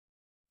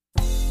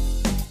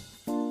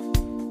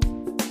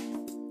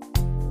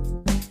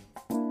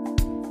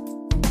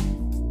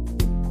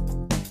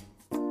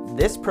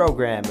This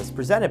program is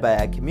presented by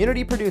a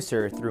community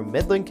producer through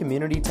Midland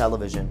Community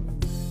Television.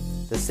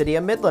 The City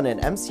of Midland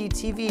and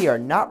MCTV are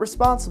not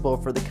responsible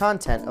for the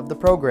content of the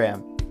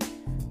program.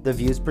 The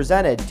views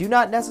presented do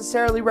not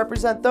necessarily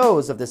represent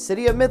those of the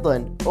City of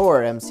Midland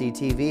or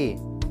MCTV.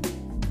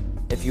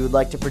 If you would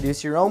like to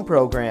produce your own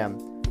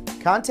program,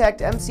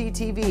 contact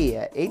MCTV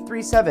at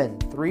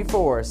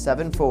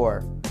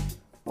 837-3474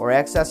 or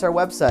access our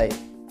website,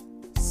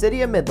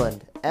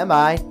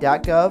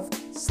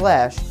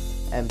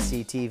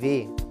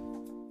 cityofmidlandmi.gov/MCTV.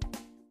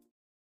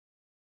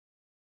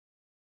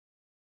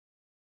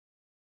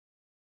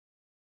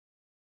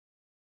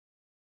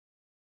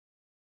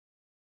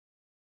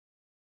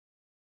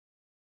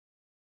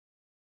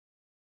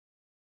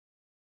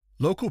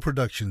 Local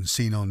productions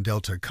seen on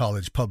Delta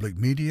College Public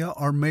Media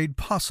are made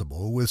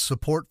possible with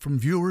support from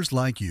viewers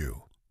like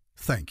you.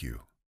 Thank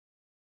you.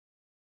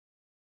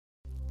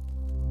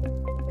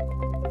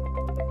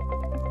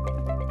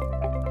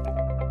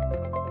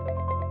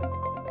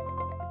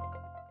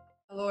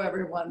 Hello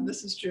everyone,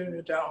 this is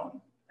Junia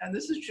Doan, and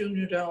this is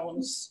Junia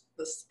Doan's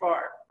The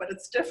Spark, but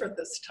it's different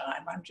this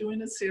time. I'm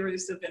doing a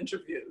series of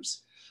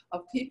interviews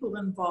of people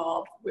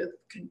involved with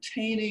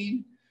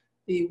containing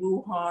the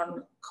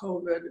Wuhan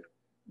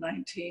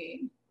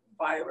COVID-19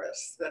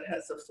 virus that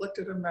has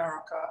afflicted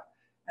America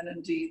and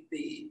indeed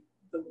the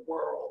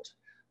world.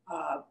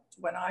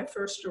 When I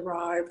first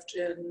arrived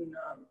in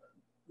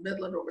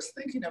Midland, or was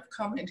thinking of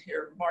coming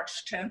here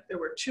March 10th, there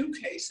were 2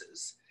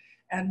 cases.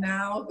 And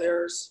now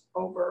there's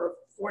over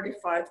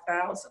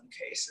 45,000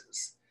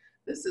 cases.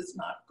 This is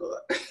not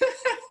good,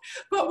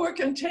 but we're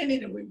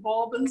containing it. We've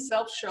all been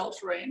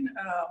self-sheltering.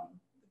 The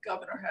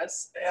governor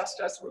has asked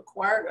us,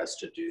 required us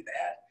to do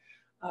that,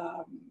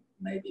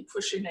 maybe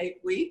pushing 8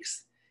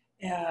 weeks.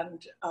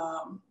 And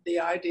the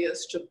idea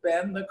is to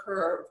bend the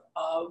curve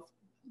of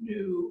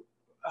new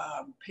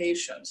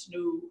patients,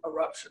 new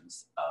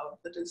eruptions of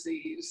the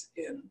disease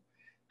in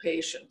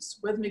patients.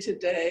 With me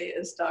today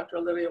is Dr.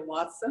 Lydia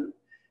Watson.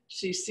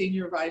 She's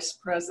Senior Vice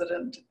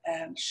President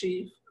and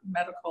Chief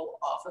Medical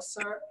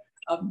Officer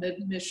of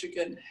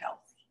Mid-Michigan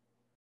Health.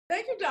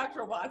 Thank you,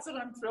 Dr. Watson.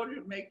 I'm thrilled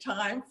you make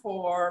time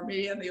for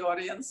me and the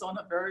audience on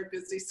a very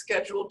busy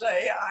scheduled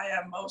day, I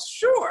am most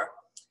sure.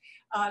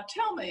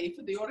 Tell me,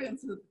 for the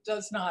audience that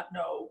does not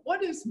know,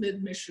 what is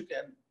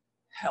Mid-Michigan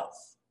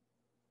Health?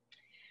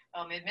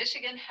 Well,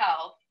 Mid-Michigan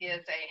Health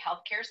is a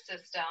healthcare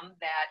system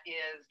that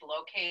is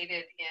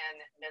located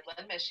in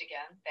Midland,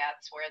 Michigan.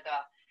 That's where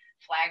the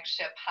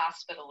flagship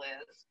hospital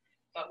is,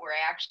 but we're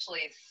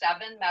actually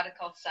 7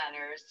 medical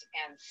centers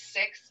and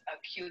 6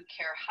 acute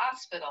care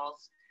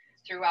hospitals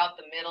throughout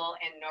the middle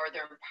and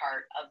northern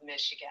part of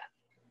Michigan.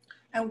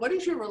 And what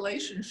is your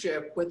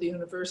relationship with the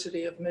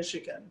University of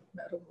Michigan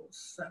Medical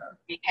Center?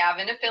 We have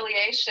an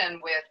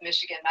affiliation with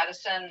Michigan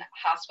Medicine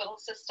Hospital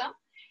System,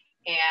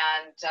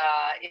 and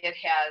it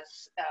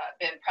has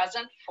been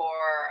present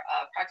for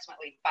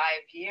approximately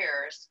 5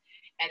 years.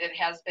 And it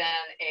has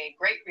been a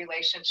great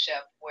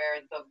relationship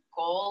where the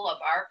goal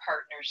of our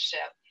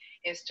partnership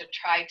is to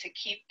try to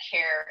keep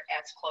care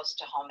as close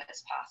to home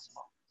as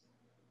possible.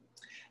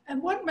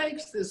 And what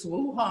makes this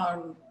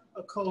Wuhan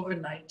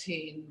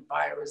COVID-19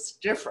 virus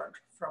different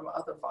from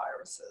other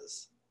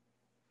viruses?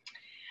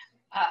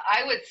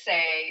 I would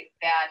say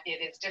that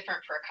it is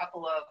different for a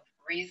couple of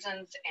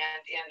reasons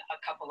and in a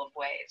couple of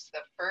ways.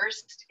 The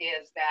first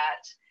is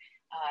that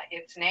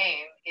its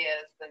name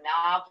is the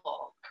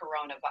novel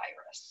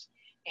coronavirus.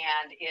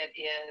 And it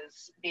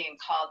is being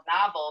called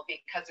novel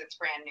because it's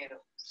brand new.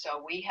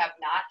 So we have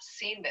not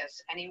seen this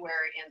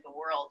anywhere in the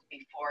world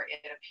before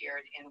it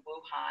appeared in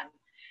Wuhan,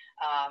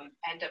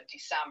 end of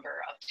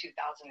December of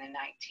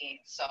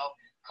 2019. So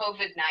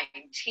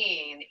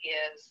COVID-19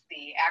 is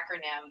the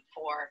acronym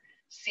for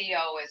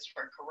CO is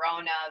for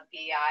corona,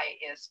 VI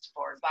is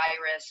for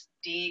virus,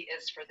 D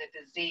is for the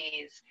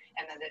disease,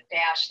 and then the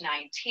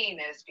 -19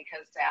 is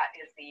because that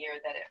is the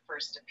year that it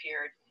first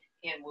appeared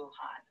in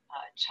Wuhan,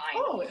 China.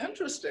 Oh,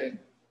 interesting.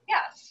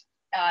 Yes,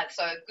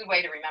 so a good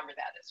way to remember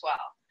that as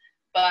well.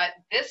 But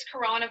this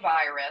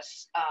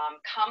coronavirus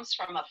comes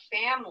from a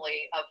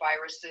family of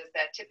viruses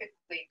that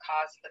typically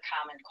cause the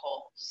common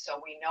cold.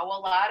 So we know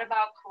a lot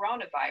about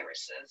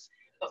coronaviruses,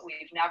 but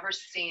we've never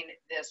seen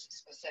this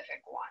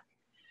specific one.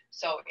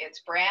 So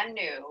it's brand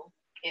new.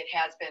 It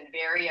has been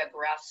very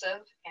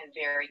aggressive and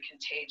very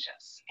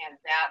contagious, and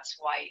that's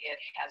why it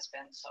has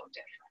been so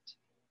different.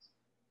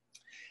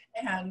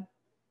 And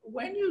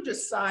when you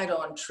decide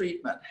on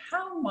treatment,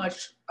 how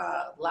much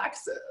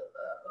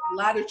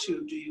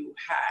latitude do you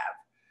have?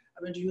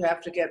 I mean, do you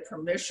have to get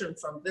permission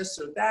from this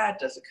or that?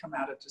 Does it come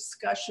out of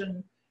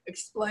discussion?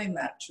 Explain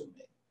that to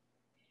me.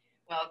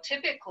 Well,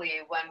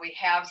 typically when we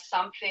have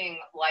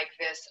something like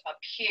this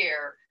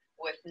appear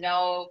with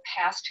no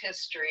past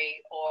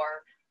history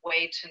or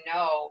way to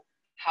know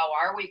how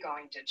are we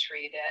going to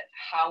treat it,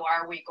 how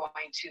are we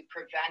going to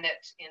prevent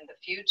it in the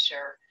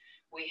future,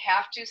 we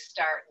have to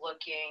start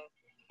looking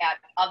at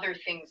other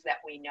things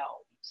that we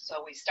know.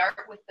 So we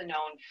start with the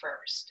known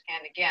first.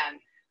 And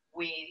again,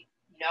 we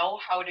know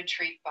how to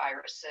treat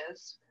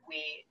viruses.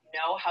 we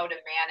know how to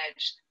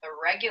manage the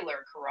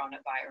regular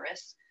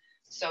coronavirus.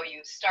 So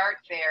you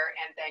start there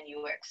and then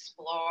you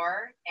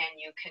explore and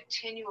you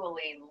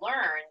continually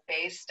learn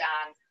based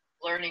on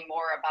learning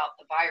more about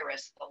the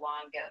virus the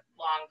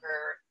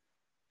longer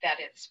that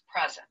it's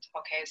present.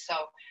 Okay,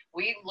 so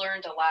we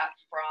learned a lot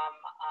from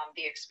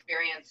the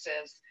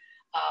experiences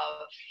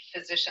of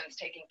physicians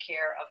taking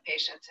care of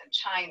patients in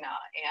China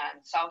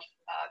and South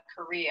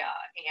Korea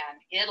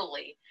and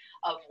Italy,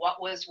 of what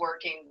was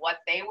working,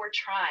 what they were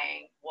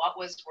trying, what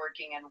was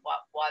working and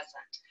what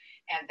wasn't.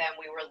 And then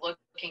we were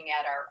looking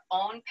at our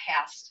own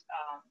past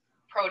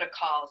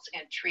protocols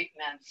and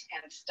treatments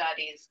and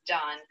studies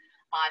done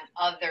on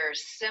other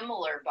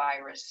similar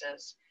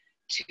viruses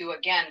to,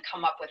 again,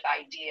 come up with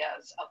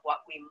ideas of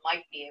what we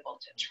might be able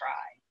to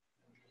try.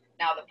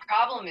 Now, the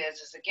problem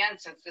is again,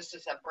 since this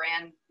is a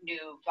brand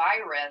new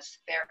virus,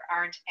 there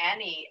aren't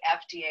any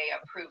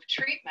FDA-approved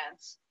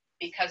treatments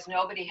because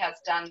nobody has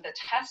done the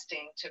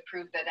testing to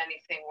prove that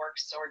anything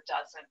works or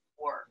doesn't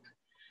work.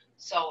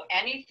 So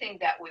anything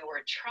that we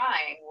were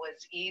trying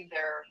was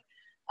either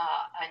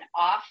an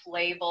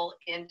off-label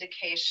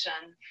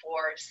indication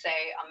for,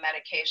 say, a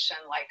medication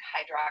like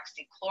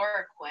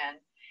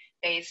hydroxychloroquine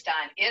based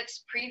on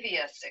its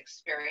previous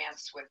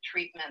experience with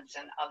treatments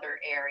in other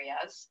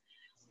areas,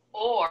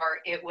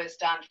 or it was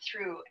done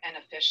through an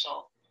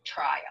official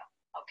trial,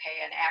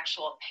 okay, an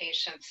actual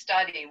patient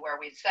study where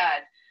we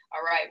said,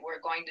 all right,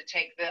 we're going to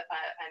take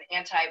an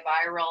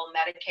antiviral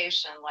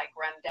medication like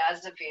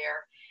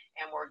remdesivir,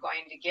 and we're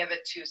going to give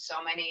it to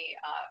so many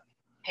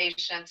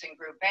patients in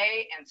group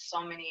A and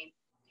so many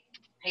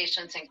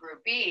patients in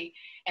group B,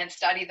 and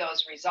study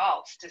those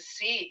results to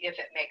see if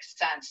it makes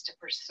sense to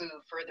pursue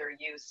further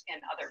use in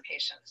other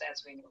patients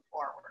as we move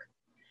forward.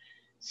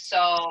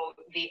 So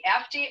the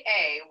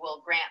FDA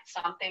will grant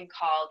something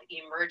called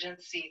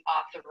emergency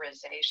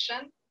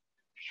authorization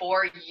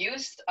for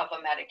use of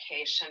a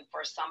medication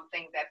for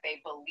something that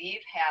they believe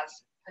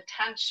has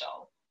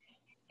potential.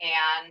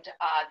 And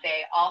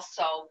they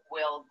also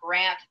will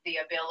grant the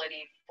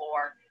ability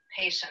for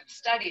patient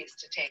studies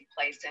to take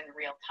place in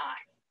real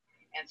time.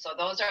 And so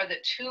those are the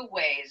two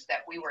ways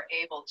that we were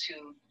able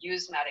to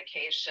use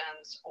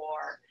medications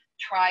or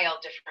trial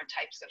different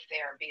types of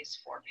therapies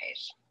for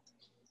patients.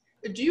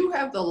 Do you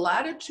have the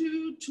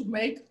latitude to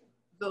make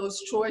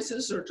those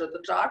choices, or to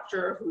the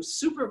doctor who's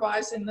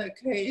supervising the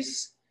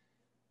case?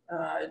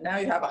 Now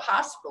you have a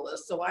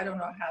hospitalist, so I don't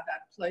know how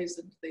that plays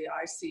into the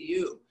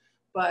ICU,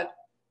 but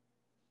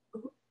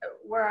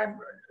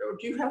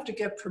do you have to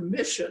get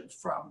permission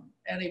from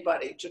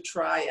anybody to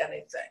try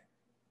anything?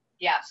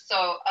 Yes,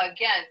 so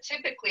again,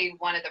 typically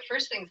one of the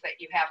first things that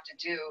you have to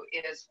do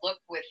is look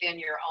within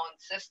your own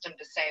system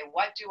to say,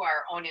 what do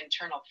our own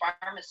internal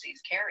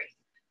pharmacies carry?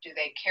 Do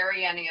they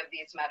carry any of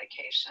these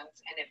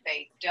medications? And if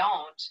they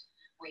don't,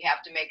 we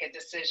have to make a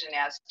decision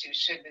as to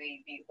should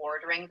we be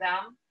ordering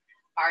them?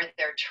 Are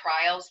there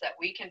trials that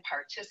we can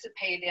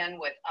participate in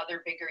with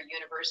other bigger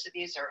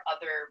universities or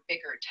other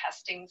bigger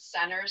testing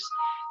centers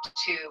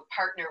to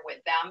partner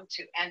with them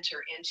to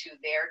enter into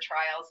their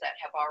trials that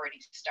have already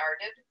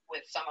started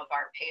with some of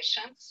our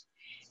patients?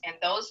 And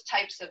those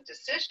types of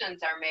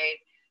decisions are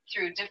made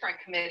through different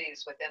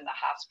committees within the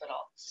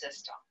hospital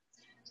system.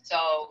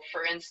 So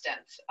for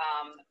instance,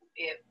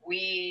 if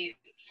we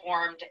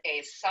formed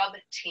a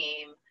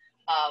sub-team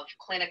of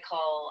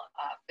clinical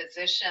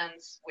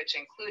physicians, which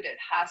included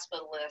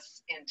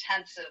hospitalists,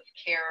 intensive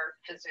care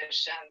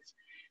physicians,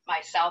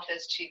 myself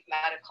as chief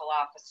medical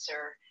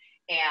officer,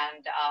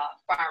 and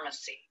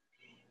pharmacy.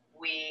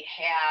 We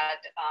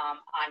had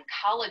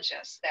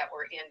oncologists that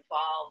were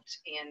involved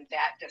in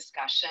that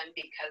discussion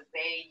because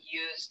they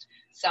used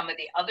some of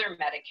the other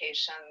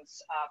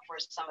medications for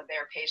some of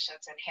their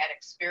patients and had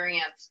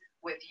experience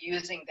with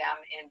using them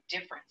in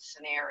different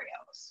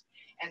scenarios.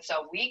 And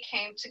so we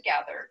came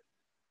together,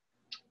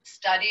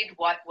 studied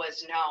what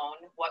was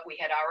known, what we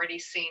had already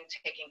seen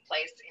taking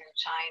place in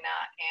China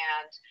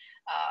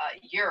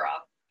and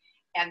Europe,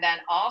 and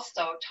then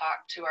also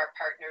talked to our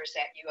partners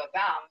at U of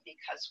M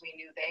because we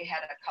knew they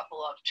had a couple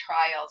of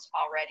trials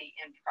already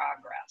in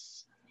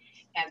progress.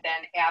 And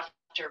then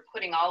after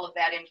putting all of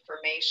that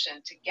information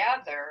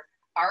together,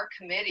 our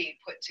committee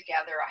put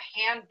together a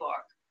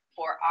handbook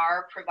for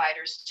our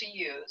providers to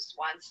use.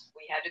 Once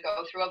we had to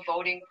go through a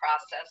voting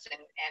process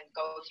and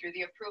go through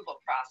the approval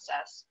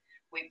process,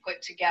 we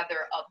put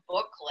together a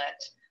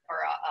booklet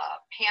or a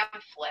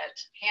pamphlet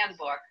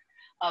handbook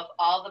of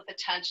all the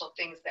potential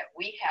things that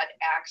we had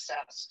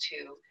access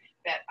to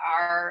that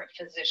our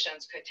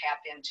physicians could tap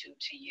into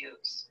to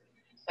use.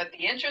 But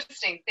the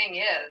interesting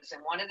thing is,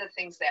 and one of the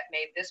things that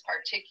made this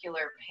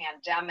particular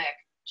pandemic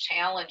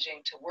challenging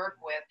to work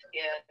with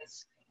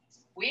is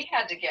we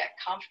had to get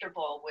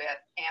comfortable with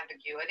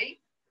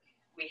ambiguity.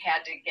 We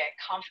had to get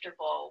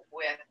comfortable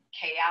with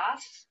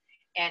chaos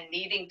and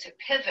needing to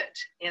pivot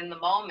in the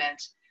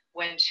moment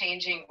when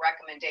changing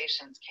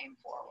recommendations came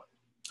forward.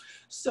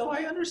 So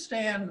I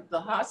understand the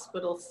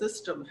hospital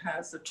system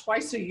has a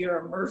twice-a-year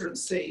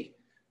emergency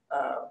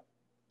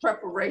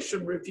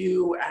preparation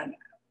review and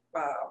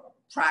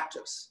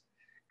practice.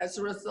 As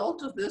a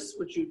result of this,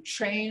 would you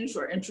change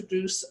or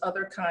introduce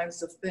other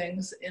kinds of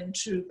things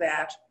into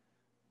that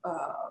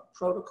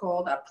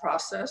protocol, that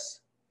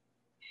process?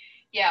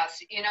 Yes,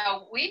 you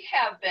know, we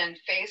have been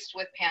faced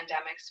with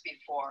pandemics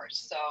before.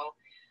 So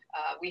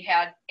we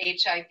had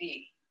HIV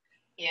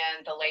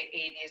in the late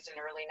 80s and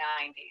early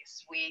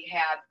 90s. We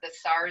had the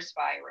SARS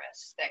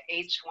virus, the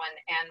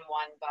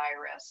H1N1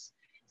 virus.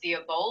 The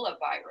Ebola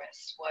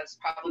virus was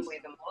probably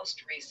the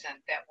most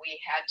recent that we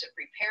had to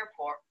prepare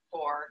for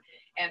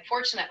and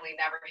fortunately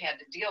never had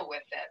to deal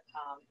with it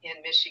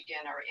in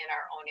Michigan or in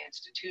our own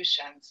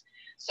institutions.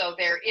 So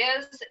there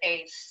is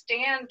a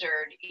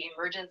standard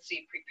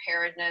emergency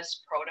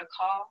preparedness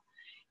protocol,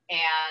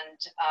 and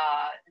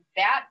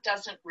that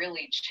doesn't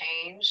really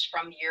change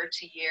from year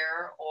to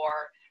year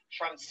or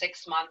from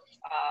 6-month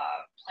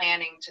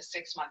planning to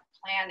 6-month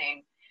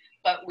planning.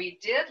 But we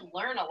did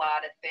learn a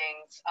lot of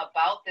things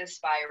about this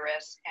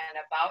virus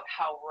and about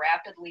how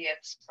rapidly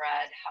it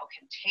spread, how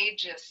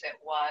contagious it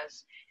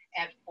was,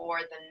 and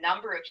for the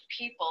number of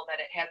people that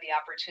it had the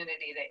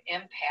opportunity to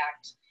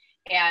impact.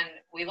 And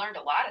we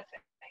learned a lot of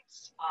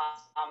things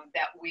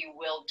that we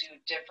will do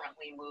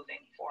differently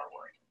moving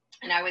forward.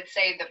 And I would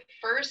say the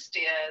first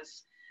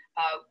is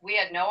we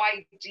had no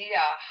idea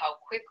how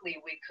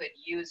quickly we could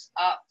use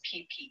up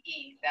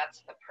PPE. That's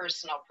the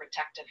personal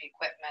protective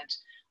equipment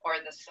or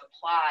the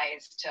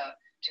supplies to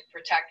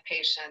protect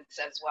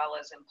patients as well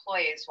as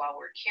employees while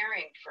we're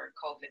caring for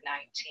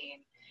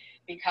COVID-19.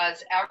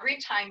 Because every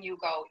time you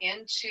go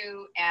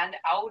into and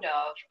out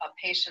of a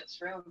patient's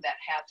room that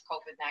has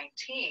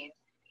COVID-19,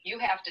 you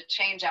have to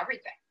change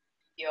everything.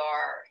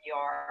 Your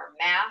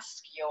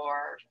mask,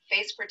 your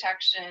face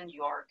protection,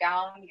 your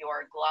gown,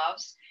 your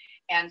gloves.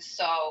 And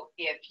so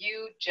if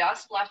you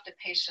just left a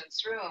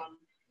patient's room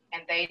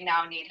and they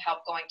now need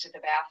help going to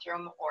the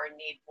bathroom or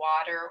need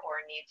water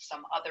or need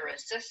some other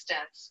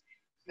assistance,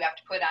 you have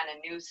to put on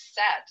a new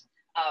set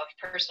of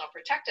personal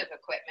protective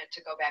equipment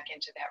to go back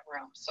into that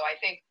room. So I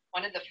think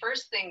one of the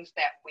first things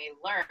that we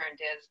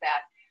learned is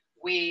that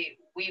we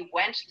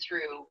went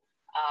through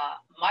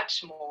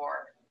much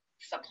more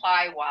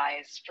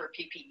supply-wise for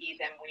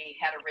PPE than we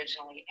had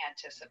originally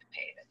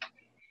anticipated.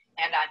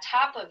 And on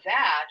top of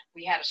that,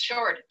 we had a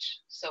shortage.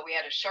 So we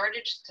had a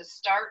shortage to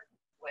start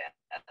with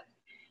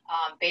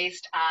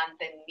based on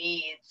the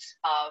needs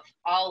of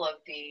all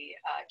of the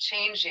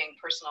changing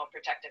personal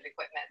protective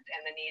equipment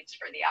and the needs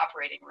for the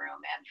operating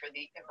room and for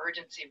the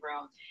emergency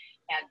room.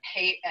 And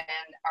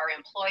our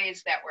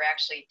employees that were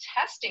actually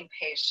testing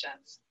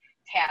patients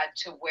had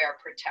to wear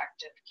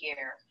protective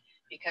gear,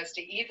 because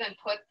to even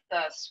put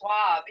the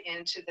swab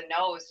into the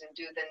nose and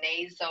do the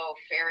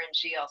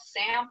nasopharyngeal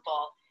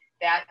sample,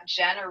 that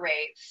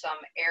generates some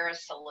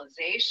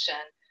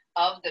aerosolization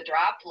of the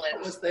droplets.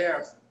 What was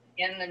there?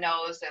 In the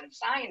nose and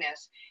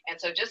sinus. And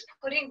so just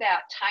putting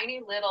that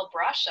tiny little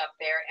brush up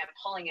there and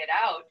pulling it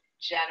out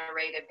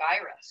generated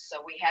virus.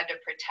 So we had to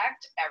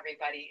protect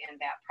everybody in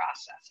that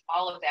process.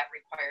 All of that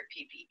required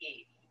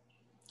PPE.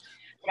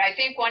 But I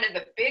think one of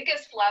the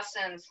biggest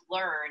lessons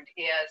learned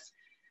is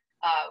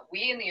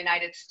we in the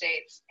United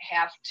States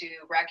have to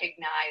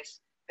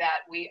recognize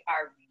that we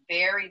are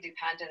very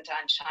dependent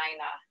on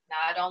China,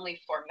 not only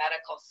for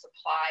medical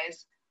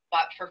supplies,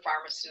 but for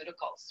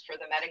pharmaceuticals, for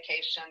the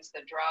medications,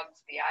 the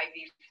drugs, the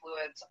IV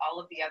fluids, all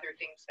of the other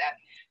things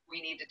that we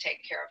need to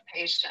take care of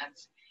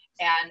patients.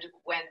 And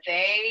when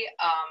they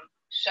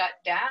shut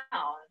down,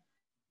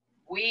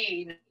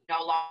 we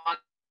no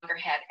longer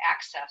had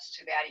access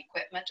to that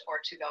equipment or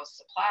to those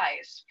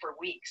supplies for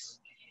weeks.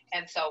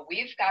 And so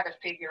we've got to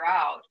figure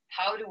out,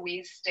 how do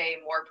we stay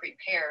more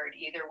prepared,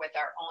 either with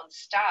our own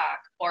stock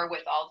or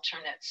with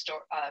alternate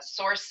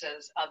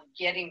sources of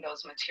getting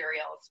those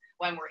materials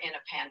when we're in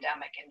a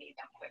pandemic and need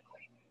them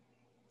quickly.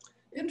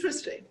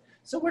 Interesting.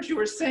 So what you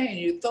were saying,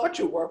 you thought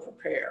you were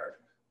prepared,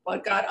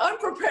 but got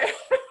unprepared.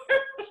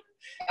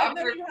 And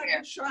then you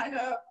had the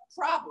China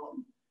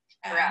problem.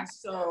 And Correct.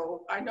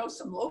 so I know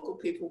some local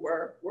people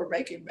were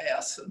making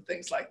masks and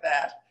things like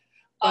that.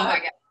 Oh my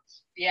God.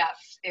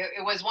 Yes,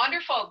 it was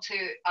wonderful to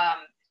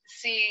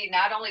see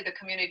not only the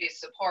community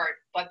support,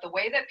 but the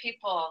way that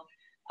people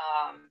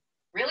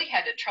really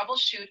had to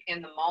troubleshoot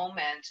in the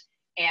moment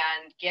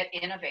and get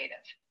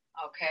innovative.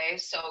 Okay,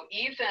 so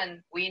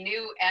even we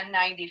knew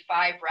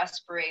N95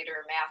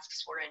 respirator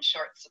masks were in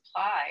short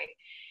supply,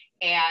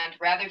 and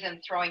rather than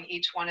throwing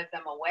each one of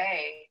them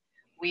away,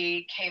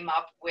 we came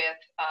up with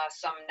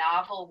some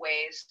novel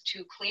ways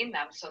to clean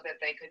them so that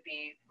they could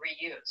be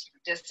reused,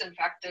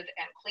 disinfected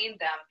and cleaned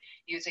them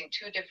using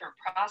 2 different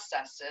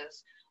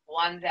processes.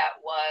 One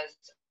that was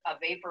a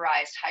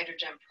vaporized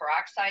hydrogen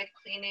peroxide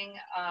cleaning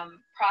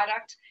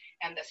product,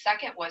 and the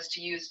second was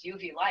to use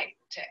UV light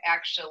to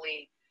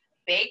actually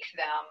bake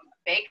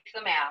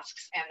the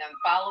masks and then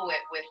follow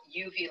it with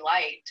UV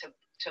light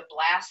to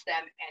blast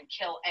them and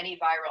kill any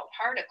viral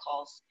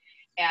particles.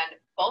 And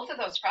both of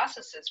those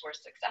processes were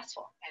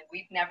successful, and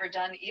we've never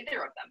done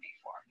either of them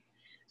before.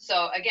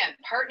 So again,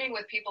 partnering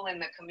with people in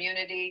the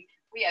community,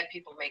 we had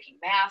people making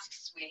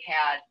masks, we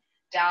had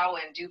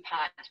Doan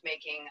DuPont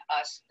making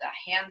us the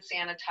hand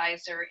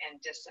sanitizer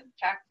and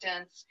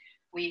disinfectants.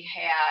 We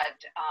had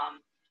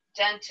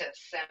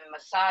dentists and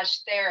massage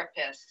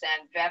therapists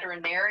and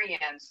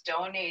veterinarians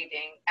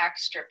donating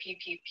extra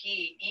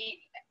PPE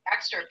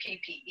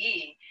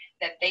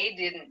that they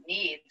didn't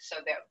need so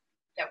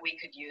that we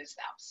could use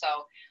them.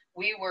 So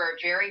we were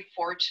very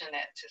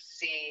fortunate to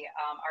see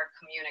our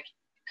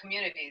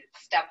community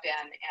step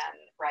in and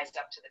rise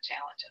up to the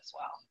challenge as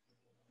well.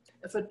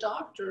 If a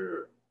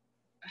doctor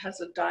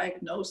has a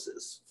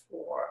diagnosis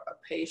for a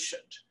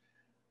patient,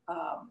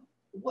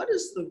 what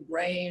is the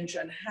range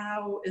and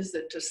how is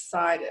it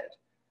decided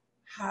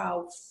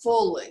how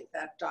fully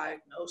that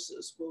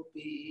diagnosis will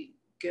be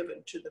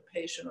given to the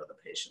patient or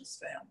the patient's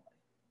family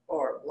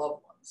or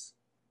loved ones?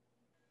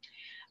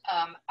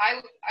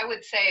 I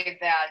would say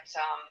that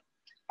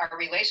our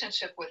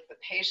relationship with the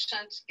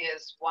patient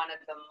is one of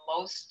the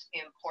most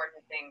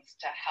important things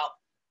to help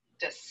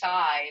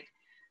decide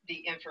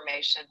the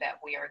information that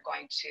we are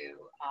going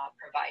to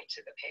provide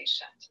to the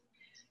patient.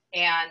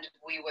 And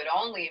we would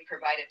only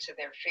provide it to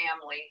their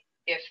family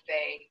if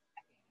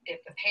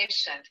the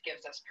patient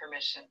gives us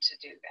permission to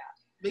do that.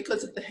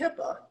 Because of the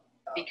HIPAA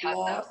because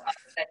law. of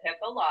the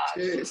HIPAA laws.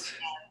 Jeez.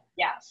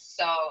 Yes.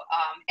 So,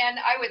 and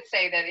I would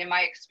say that in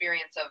my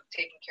experience of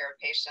taking care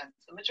of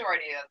patients, the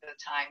majority of the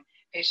time,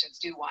 patients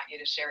do want you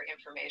to share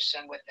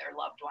information with their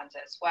loved ones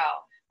as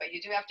well, but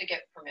you do have to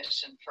get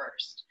permission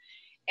first.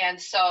 And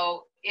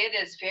so it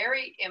is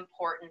very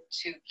important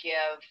to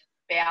give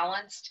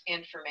balanced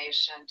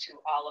information to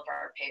all of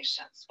our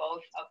patients,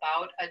 both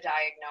about a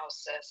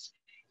diagnosis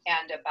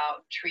and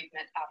about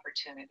treatment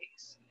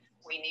opportunities.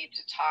 We need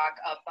to talk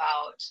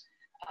about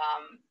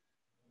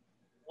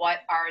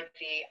what are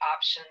the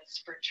options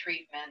for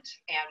treatment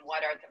and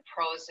what are the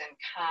pros and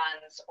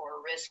cons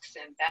or risks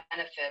and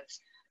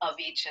benefits of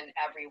each and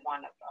every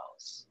one of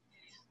those.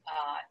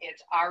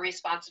 It's our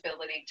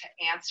responsibility to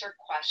answer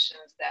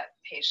questions that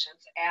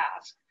patients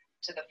ask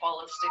to the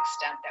fullest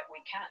extent that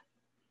we can.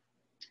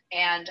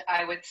 And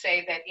I would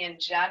say that in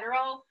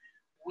general,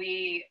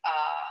 we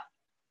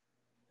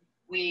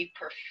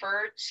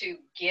prefer to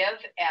give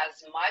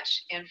as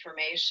much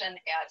information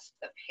as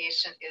the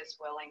patient is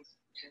willing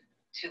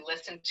to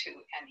listen to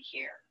and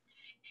hear.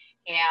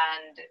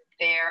 And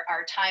there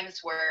are times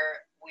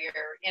where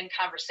we're in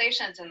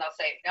conversations and they'll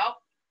say, nope,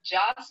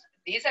 just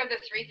these are the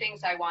 3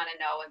 things I want to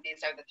know, and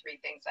these are the 3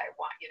 things I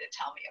want you to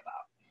tell me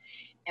about.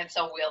 And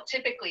so we'll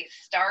typically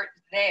start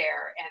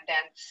there and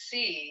then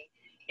see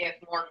if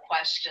more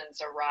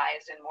questions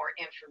arise and more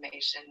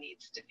information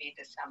needs to be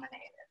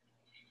disseminated.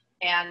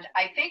 And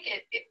I think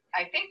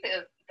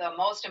the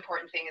most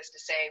important thing is to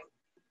say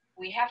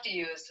we have to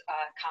use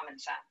common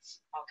sense.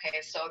 Okay,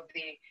 so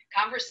the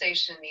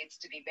conversation needs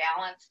to be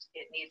balanced,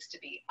 it needs to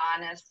be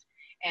honest,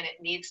 and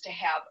it needs to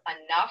have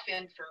enough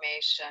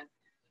information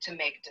to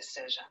make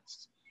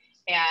decisions.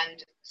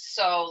 And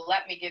so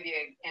let me give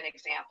you an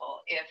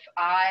example. If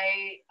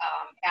I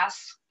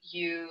ask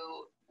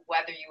you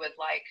whether you would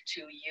like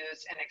to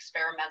use an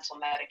experimental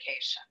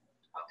medication,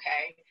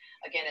 okay?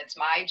 Again, it's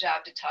my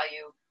job to tell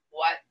you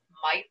what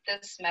might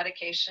this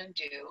medication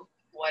do,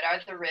 what are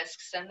the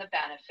risks and the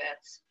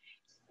benefits,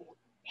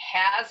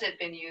 has it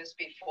been used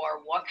before,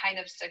 what kind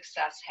of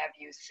success have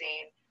you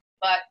seen?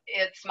 But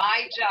it's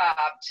my job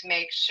to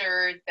make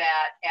sure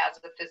that as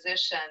a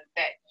physician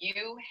that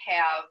you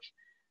have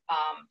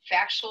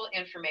factual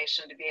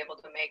information to be able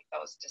to make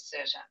those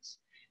decisions.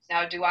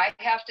 Now, do I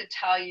have to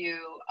tell you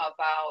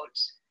about,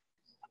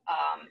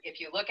 if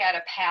you look at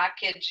a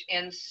package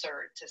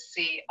insert to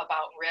see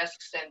about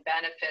risks and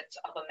benefits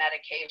of a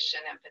medication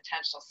and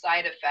potential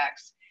side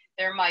effects,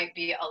 there might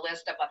be a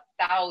list of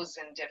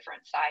 1,000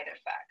 different side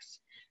effects.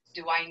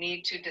 Do I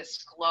need to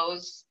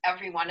disclose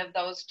every one of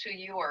those to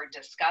you or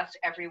discuss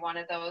every one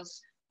of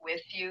those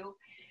with you?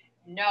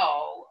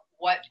 No.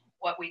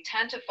 What we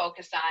tend to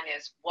focus on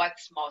is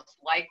what's most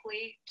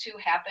likely to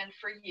happen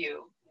for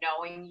you,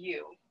 knowing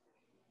you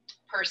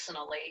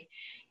personally,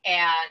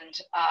 and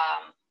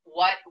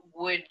what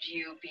would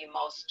you be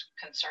most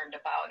concerned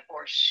about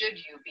or should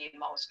you be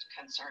most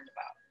concerned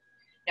about?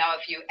 Now,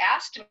 if you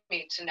asked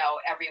me to know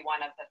every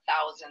one of the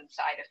 1,000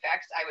 side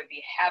effects, I would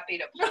be happy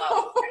to pull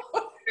out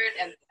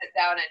and sit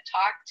down and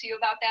talk to you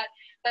about that.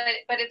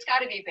 But it's got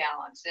to be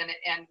balanced,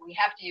 and we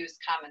have to use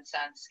common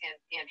sense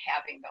in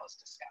having those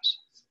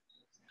discussions.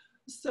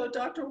 So,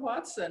 Dr.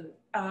 Watson,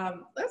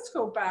 let's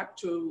go back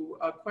to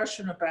a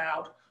question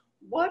about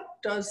what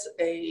does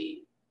a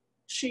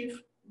chief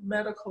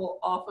medical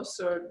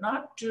officer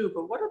not do,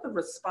 but what are the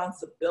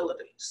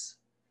responsibilities?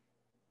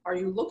 Are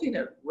you looking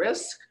at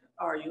risk?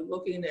 Are you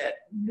looking at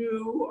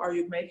new? Are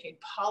you making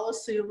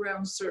policy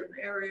around certain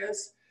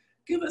areas?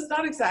 Give us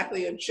not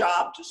exactly a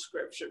job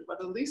description,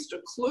 but at least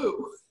a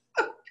clue.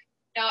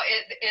 No,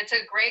 it's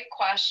a great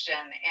question.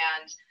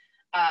 And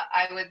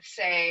I would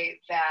say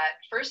that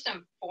first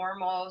and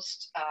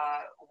foremost,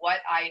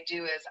 what I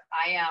do is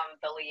I am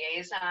the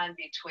liaison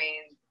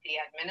between the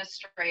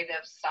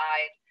administrative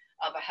side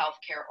of a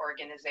healthcare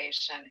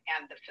organization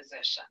and the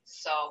physicians.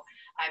 So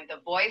I'm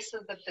the voice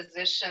of the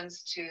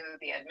physicians to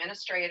the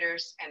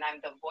administrators, and I'm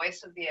the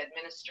voice of the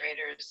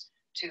administrators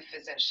to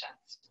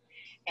physicians.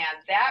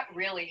 And that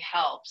really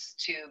helps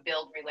to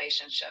build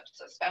relationships,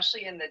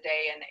 especially in the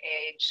day and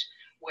age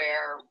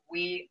where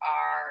we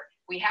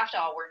have to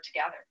all work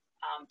together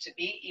to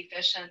be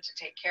efficient, to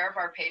take care of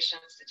our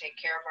patients, to take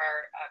care of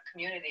our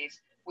communities.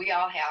 We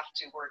all have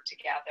to work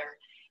together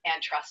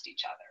and trust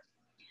each other.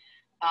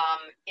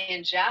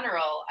 In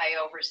general, I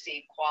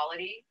oversee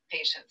quality,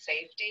 patient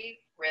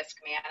safety, risk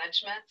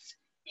management.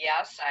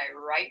 Yes, I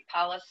write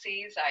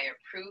policies, I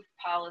approve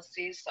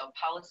policies, so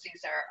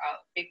policies are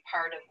a big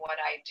part of what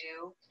I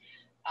do.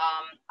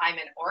 I'm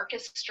an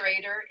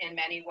orchestrator in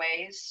many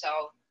ways,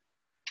 so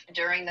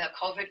during the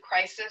COVID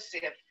crisis,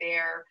 if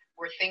there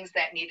were things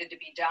that needed to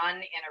be done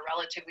in a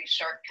relatively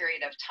short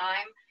period of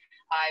time,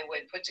 I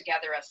would put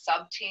together a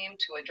sub-team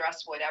to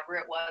address whatever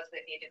it was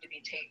that needed to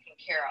be taken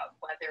care of,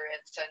 whether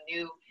it's a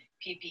new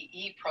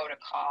PPE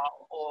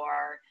protocol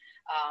or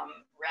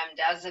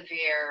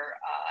remdesivir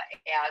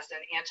as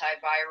an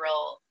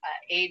antiviral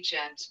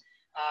agent.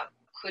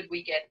 Could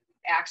we get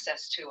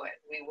access to it?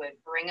 We would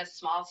bring a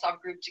small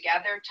subgroup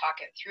together,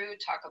 talk it through,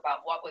 talk about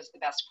what was the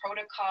best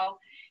protocol,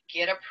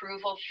 get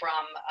approval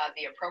from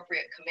the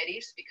appropriate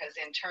committees, because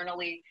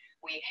internally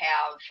we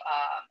have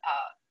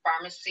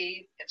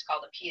pharmacy, it's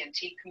called a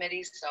P&T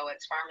committee, so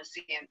it's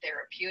pharmacy and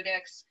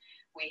therapeutics.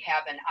 We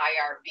have an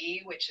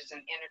IRB, which is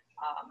an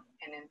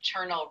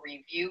internal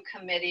review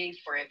committee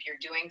for if you're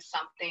doing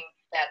something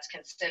that's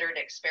considered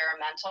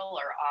experimental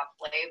or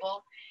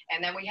off-label.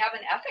 And then we have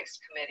an ethics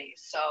committee.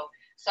 So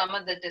some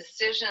of the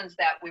decisions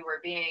that we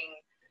were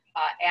being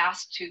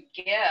asked to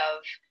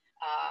give,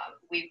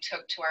 we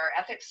took to our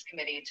ethics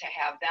committee to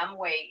have them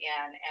weigh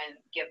in and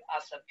give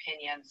us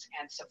opinions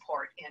and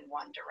support in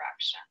one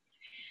direction.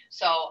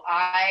 So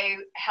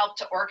I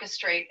helped to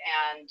orchestrate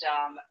and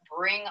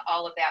bring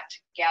all of that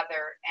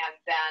together. And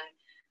then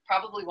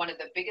probably one of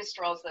the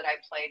biggest roles that I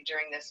played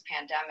during this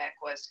pandemic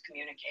was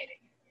communicating,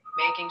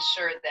 making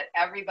sure that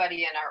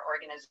everybody in our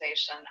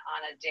organization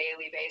on a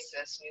daily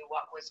basis knew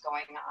what was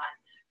going on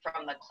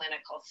from the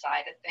clinical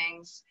side of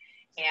things.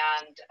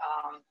 And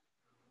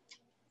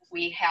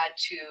we had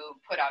to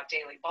put out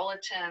daily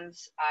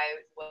bulletins.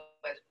 I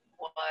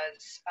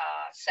was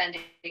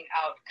sending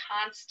out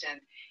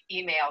constant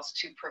emails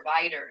to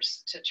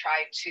providers to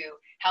try to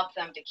help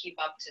them to keep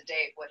up to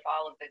date with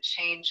all of the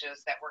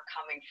changes that were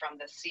coming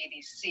from the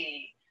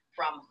CDC,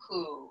 from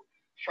WHO,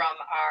 from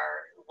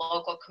our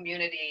local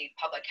community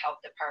public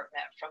health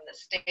department, from the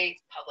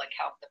state public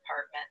health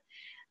department.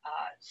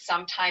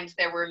 Sometimes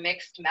there were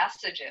mixed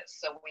messages,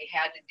 so we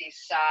had to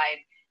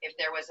decide if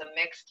there was a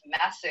mixed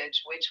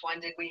message, which one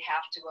did we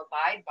have to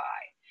abide by?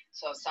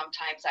 So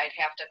sometimes I'd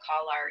have to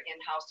call our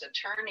in-house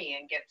attorney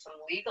and get some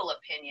legal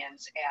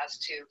opinions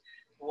as to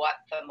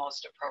what the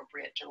most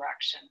appropriate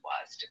direction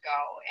was to go.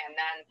 And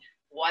then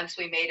once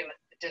we made a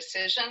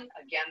decision,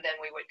 again, then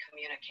we would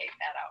communicate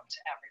that out to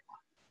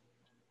everyone.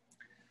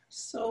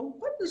 So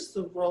what is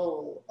the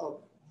role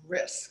of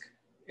risk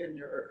in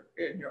your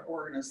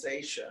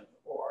organization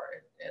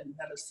or in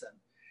medicine?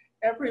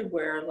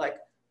 Everywhere, like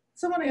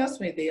someone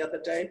asked me the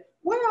other day,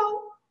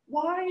 well,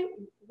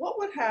 what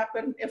would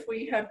happen if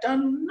we had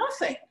done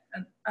nothing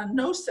and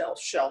no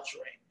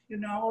self-sheltering, you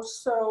know?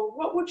 So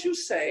what would you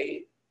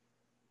say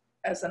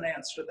as an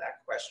answer to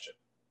that question?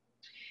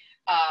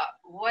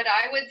 What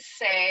I would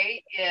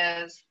say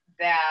is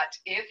that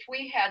if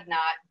we had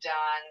not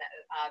done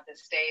the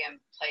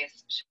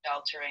stay-in-place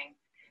sheltering,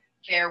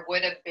 there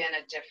would have been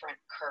a different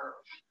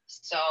curve.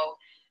 So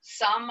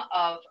some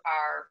of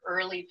our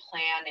early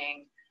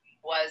planning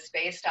was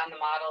based on the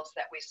models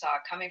that we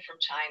saw coming from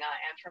China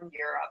and from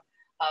Europe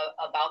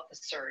about the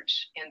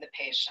surge in the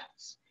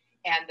patients.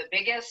 And the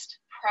biggest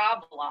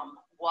problem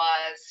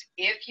was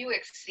if you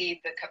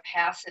exceed the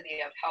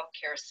capacity of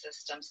healthcare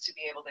systems to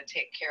be able to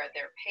take care of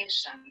their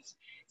patients,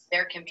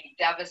 there can be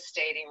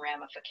devastating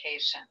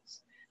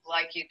ramifications.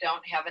 Like you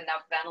don't have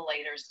enough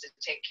ventilators to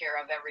take care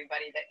of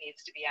everybody that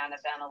needs to be on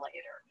a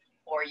ventilator,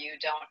 or you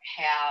don't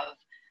have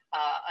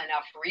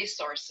enough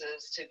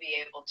resources to be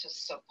able to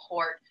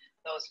support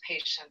those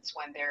patients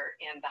when they're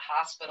in the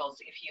hospitals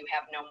if you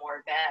have no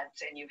more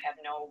beds and you have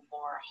no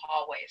more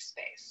hallway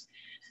space.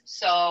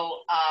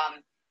 So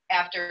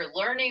after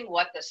learning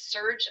what the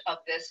surge of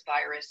this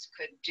virus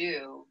could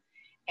do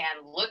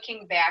and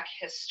looking back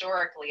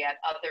historically at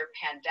other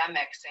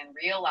pandemics and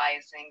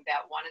realizing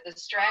that one of the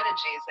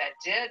strategies that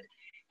did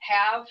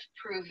have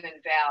proven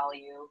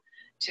value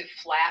to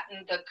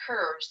flatten the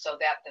curve so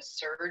that the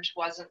surge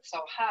wasn't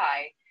so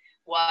high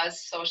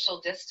was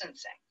social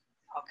distancing.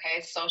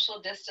 Okay, social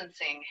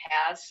distancing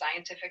has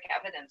scientific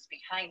evidence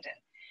behind it.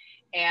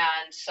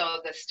 And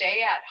so the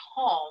stay at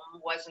home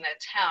was an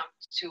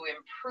attempt to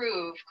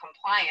improve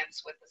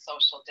compliance with the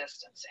social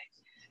distancing.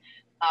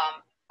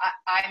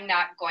 I'm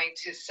not going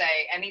to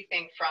say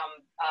anything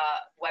from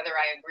whether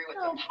I agree with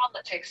the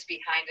politics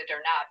behind it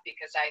or not,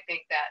 because I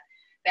think that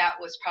that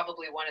was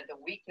probably one of the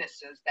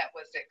weaknesses that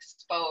was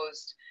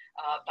exposed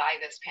by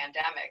this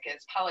pandemic,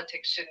 is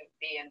politics shouldn't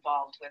be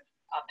involved with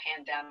a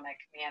pandemic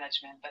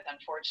management, but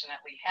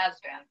unfortunately has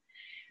been.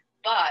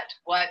 But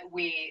what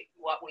we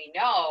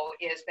know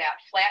is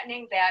that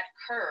flattening that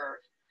curve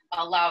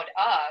allowed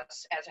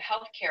us as a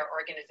healthcare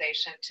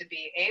organization to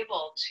be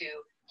able to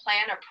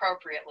plan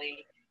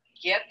appropriately,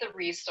 get the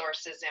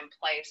resources in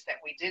place that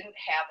we didn't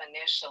have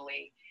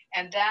initially,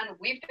 and then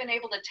we've been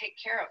able to take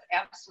care of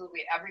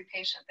absolutely every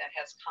patient that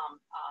has come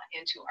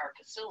into our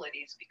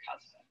facilities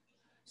because of it.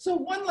 So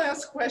one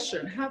last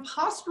question, have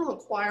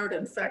hospital-acquired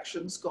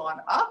infections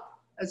gone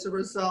up as a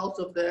result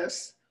of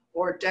this,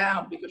 or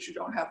down because you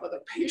don't have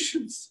other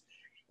patients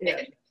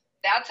in?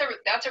 That's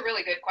a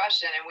really good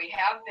question, and we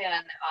have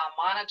been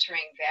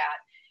monitoring that.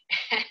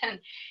 And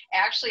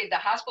actually, the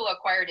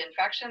hospital-acquired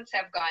infections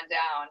have gone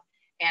down,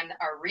 and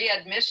our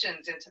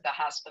readmissions into the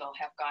hospital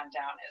have gone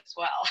down as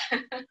well.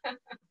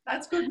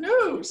 That's good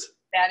news.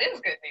 That is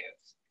good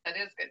news. That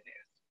is good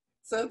news.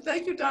 So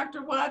thank you,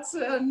 Dr.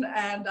 Watson.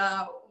 And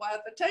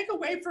what the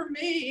takeaway for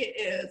me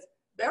is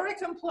very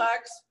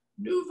complex,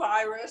 new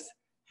virus,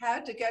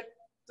 had to get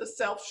the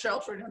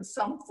self-sheltering in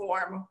some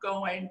form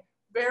going,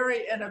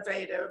 very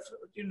innovative,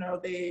 you know,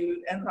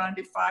 the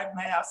N95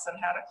 masks and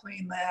how to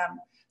clean them.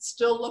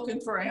 Still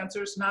looking for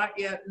answers, not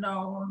yet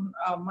known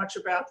much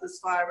about this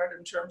virus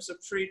in terms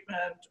of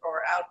treatment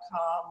or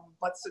outcome,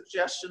 but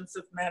suggestions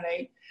of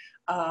many.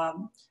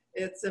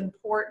 It's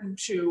important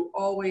to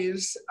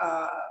always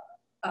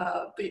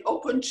be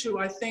open to,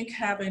 I think,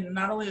 having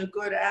not only a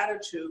good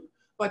attitude,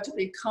 but to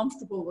be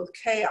comfortable with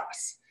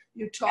chaos.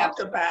 You talked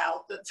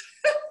about that.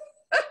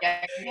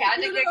 Yeah, you had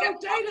to you get know,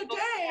 day to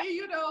day,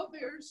 you know,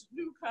 there's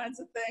new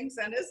kinds of things.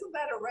 And isn't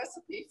that a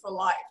recipe for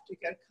life, to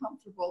get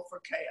comfortable for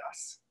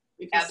chaos?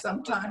 Because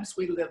sometimes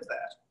we live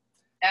that.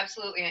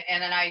 Absolutely.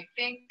 And then I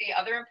think the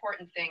other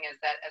important thing is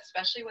that,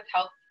 especially with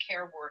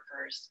healthcare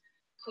workers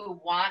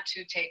who want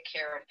to take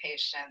care of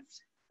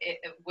patients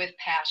with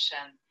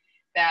passion,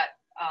 that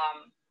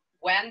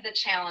when the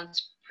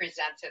challenge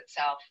presents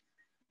itself,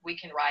 we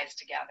can rise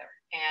together.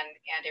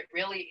 And it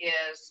really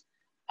is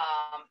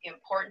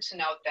important to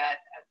note that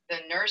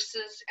the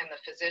nurses and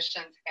the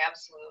physicians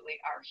absolutely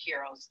are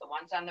heroes. The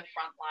ones on the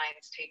front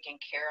lines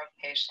taking care of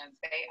patients,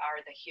 they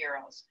are the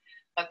heroes.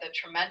 But the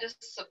tremendous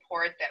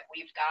support that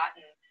we've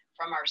gotten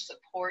from our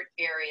support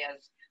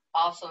areas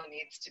also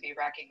needs to be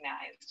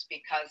recognized,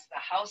 because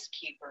the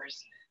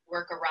housekeepers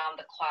work around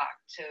the clock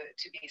to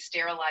be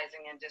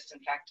sterilizing and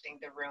disinfecting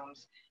the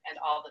rooms and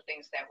all the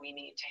things that we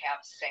need to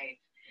have safe.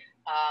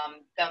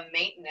 The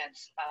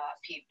maintenance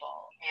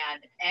people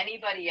and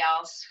anybody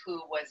else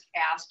who was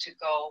asked to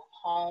go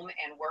home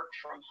and work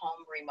from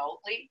home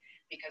remotely,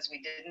 because we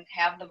didn't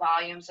have the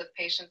volumes of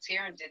patients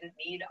here and didn't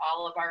need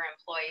all of our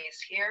employees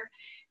here.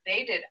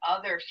 They did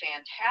other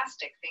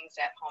fantastic things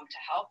at home to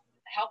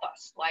help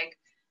us, like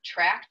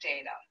track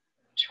data,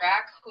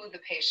 track who the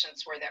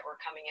patients were that were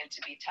coming in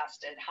to be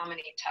tested, how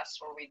many tests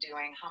were we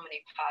doing, how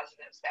many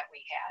positives that we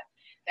had.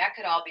 That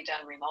could all be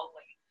done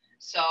remotely.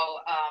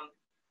 So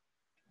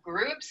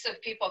groups of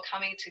people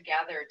coming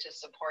together to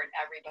support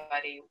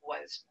everybody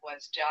was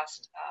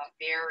just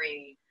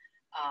very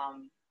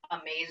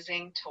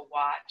amazing to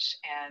watch.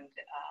 And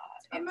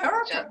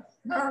American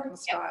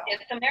style.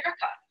 It's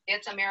America.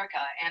 It's America.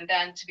 And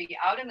then to be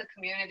out in the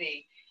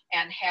community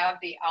and have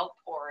the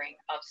outpouring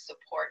of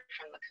support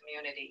from the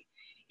community,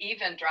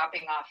 even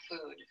dropping off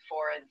food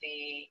for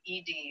the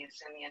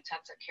EDs and the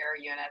intensive care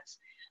units,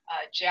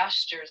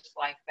 gestures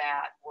like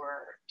that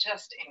were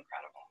just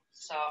incredible.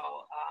 So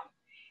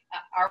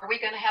are we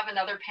going to have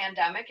another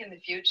pandemic in the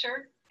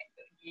future?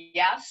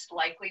 Yes,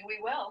 likely we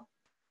will.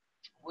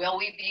 Will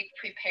we be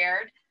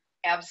prepared?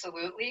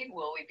 Absolutely.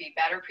 Will we be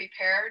better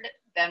prepared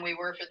than we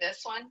were for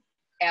this one?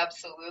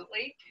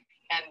 Absolutely.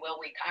 And will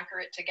we conquer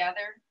it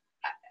together?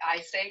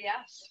 I say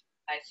yes.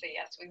 I say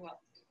yes, we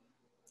will.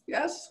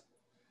 Yes.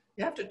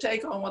 You have to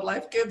take on what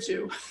life gives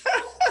you.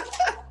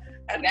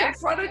 And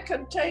confront it,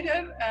 contain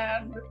it,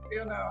 and,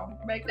 you know,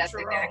 make it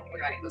your own.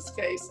 Right. In this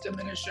case,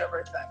 diminish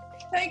everything.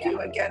 Thank you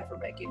again for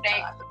making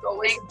time. It's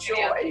always a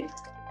joy.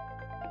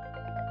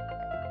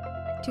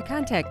 To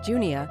contact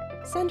Junia,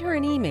 send her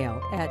an email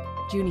at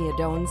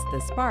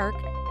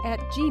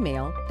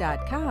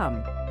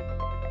juniadonsthespark@gmail.com.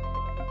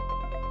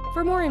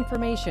 For more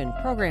information,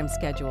 program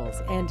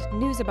schedules, and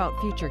news about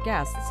future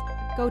guests,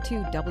 go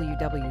to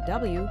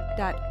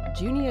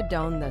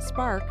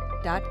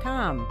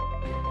www.juniadonthespark.com.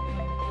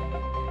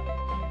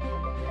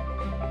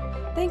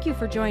 Thank you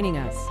for joining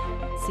us.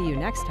 See you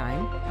next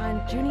time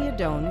on Junia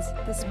Doan's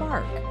The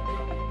Spark.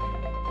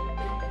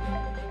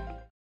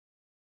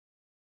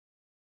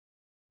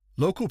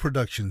 Local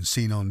productions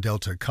seen on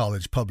Delta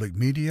College Public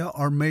Media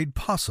are made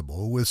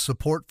possible with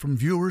support from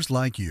viewers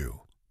like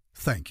you.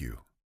 Thank you.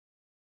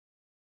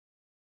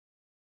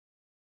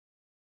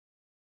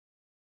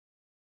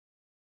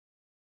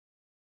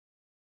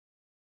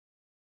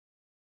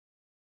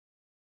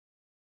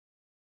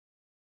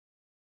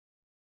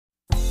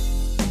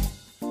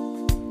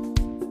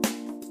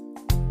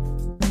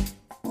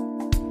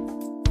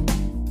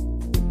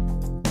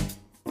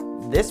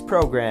 This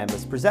program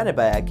is presented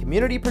by a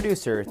community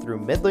producer through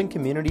Midland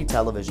Community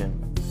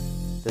Television.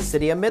 The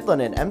City of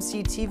Midland and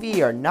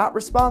MCTV are not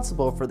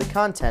responsible for the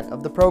content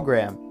of the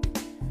program.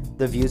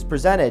 The views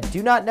presented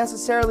do not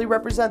necessarily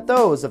represent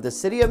those of the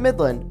City of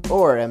Midland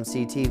or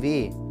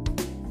MCTV.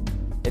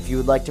 If you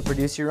would like to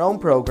produce your own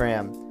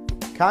program,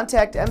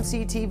 contact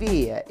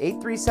MCTV at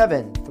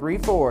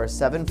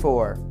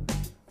 837-3474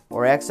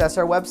 or access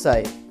our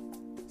website,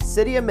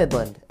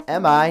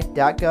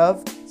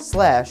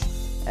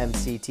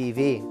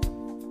 cityofmidlandmi.gov/MCTV.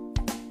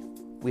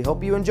 We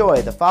hope you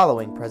enjoy the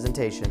following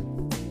presentation.